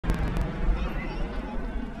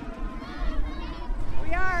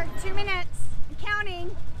are 2 minutes. I'm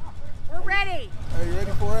counting. We're ready. Are you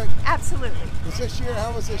ready for it? Absolutely. Was this year?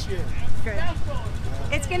 How was this year? Good.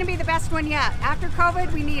 It's going to be the best one yet. After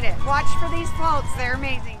COVID, we need it. Watch for these floats. They're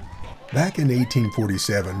amazing. Back in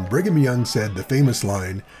 1847, Brigham Young said the famous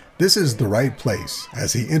line, "This is the right place,"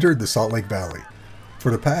 as he entered the Salt Lake Valley.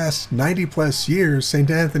 For the past 90-plus years, St.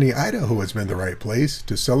 Anthony, Idaho has been the right place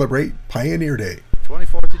to celebrate Pioneer Day.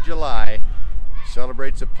 24th of July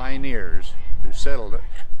celebrates the pioneers who settled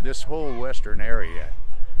this whole western area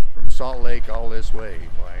from Salt Lake all this way.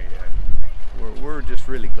 We're just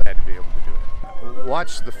really glad to be able to do it.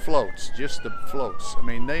 Watch the floats, just the floats. I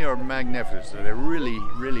mean, they are magnificent. They really,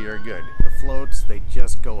 really are good. The floats, they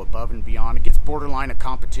just go above and beyond. It gets borderline a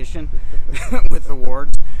competition with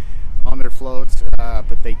awards on their floats,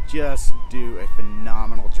 but they just do a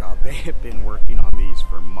phenomenal job. They have been working on these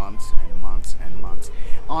for months and months and months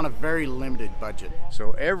on a very limited budget.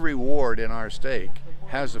 So every ward in our stake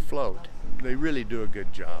has a float. They really do a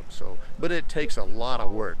good job. But it takes a lot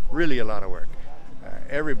of work, really a lot of work.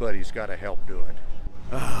 Everybody's got to help do it.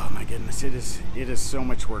 Oh my goodness, it is so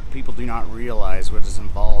much work. People do not realize what is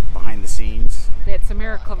involved behind the scenes. It's a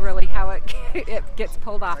miracle really how it gets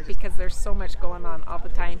pulled off, because there's so much going on all the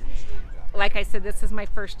time. Like I said, this is my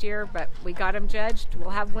first year, but we got them judged. We'll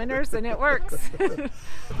have winners and it works.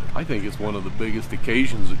 I think it's one of the biggest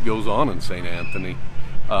occasions that goes on in St. Anthony.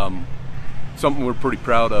 Something we're pretty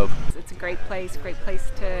proud of. It's a great place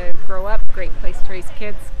to grow up, great place to raise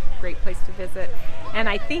kids, great place to visit. And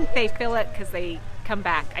I think they feel it because they come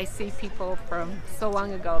back. I see people from so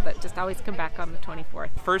long ago that just always come back on the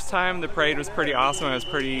 24th. First time the parade was pretty awesome. I was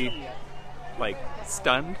pretty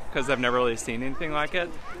stunned because I've never really seen anything like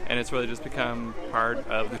it, and it's really just become part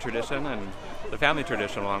of the tradition and the family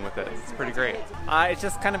tradition along with it. It's pretty great. It's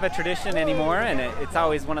just kind of a tradition anymore, and it's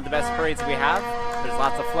always one of the best parades we have. There's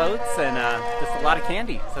lots of floats and just a lot of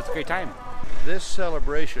candy, so it's a great time. This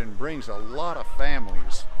celebration brings a lot of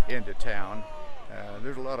families into town.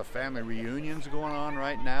 There's a lot of family reunions going on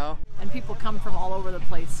right now. And people come from all over the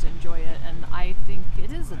place to enjoy it, and I think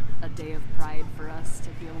it is a day of pride for us to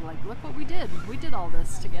feel like, look what we did. We did all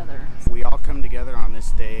this together. We all come together on this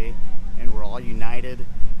day, and we're all united,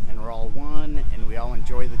 and we're all one, and we all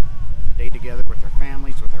enjoy the day together with our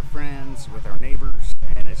families, with our friends, with our neighbors,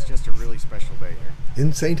 and it's just a really special day here.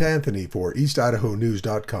 In St. Anthony for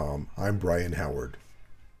EastIdahoNews.com, I'm Brian Howard.